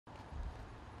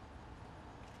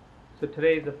So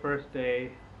today is the first day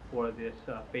for this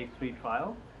phase 3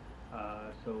 trial.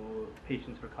 So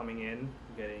patients are coming in,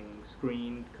 getting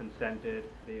screened, consented.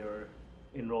 They are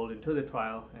enrolled into the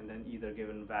trial and then either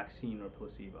given vaccine or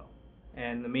placebo.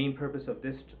 And the main purpose of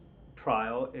this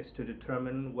trial is to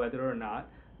determine whether or not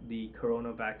the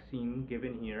corona vaccine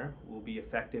given here will be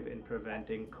effective in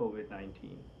preventing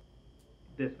COVID-19.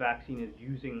 This vaccine is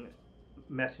using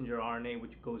messenger RNA,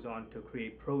 which goes on to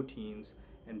create proteins,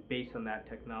 and based on that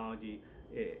technology,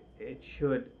 it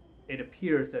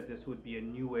appears that this would be a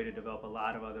new way to develop a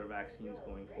lot of other vaccines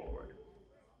going forward.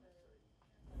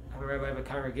 I'm a rabbi of a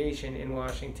congregation in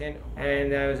Washington,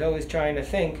 and I was always trying to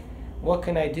think, what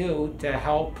can I do to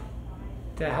help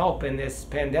in this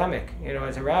pandemic? You know,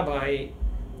 as a rabbi,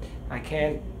 I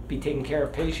can't be taking care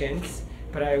of patients,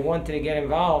 but I wanted to get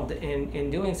involved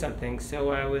in doing something. So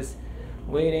I was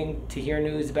waiting to hear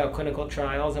news about clinical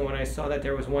trials, and when I saw that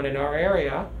there was one in our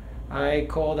area, I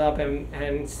called up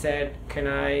and said, can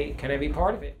I be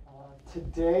part of it?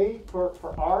 Today, for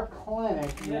our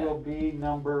clinic, you will be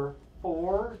number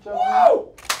 4, gentlemen.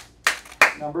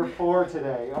 Number 4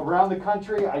 today. Around the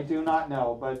country, I do not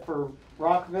know, but for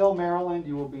Rockville, Maryland,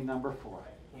 you will be number 4.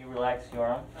 Can you relax your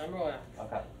arm? I'm relaxed.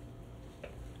 Okay.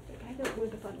 Can I go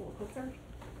with the button a little closer?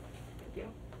 Thank you.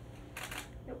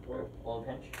 Nope. Little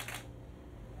pinch.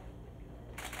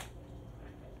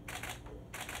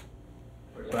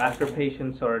 So after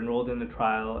patients are enrolled in the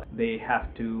trial, they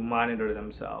have to monitor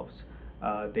themselves.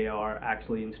 They are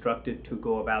actually instructed to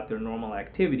go about their normal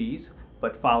activities,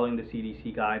 but following the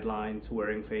CDC guidelines,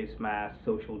 wearing face masks,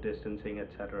 social distancing,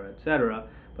 etc.,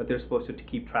 but they're supposed to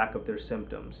keep track of their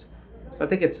symptoms. So I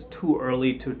think it's too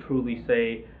early to truly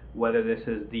say whether this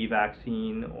is the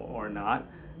vaccine or not.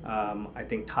 I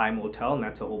think time will tell, and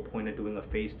that's the whole point of doing a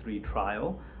phase 3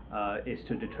 trial, is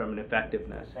to determine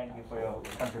effectiveness. Thank you for your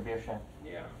contribution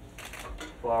Yeah.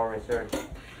 to our research.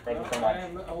 Thank you so much. I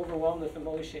am overwhelmed with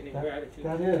emotion and gratitude.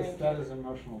 That is an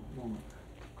emotional moment.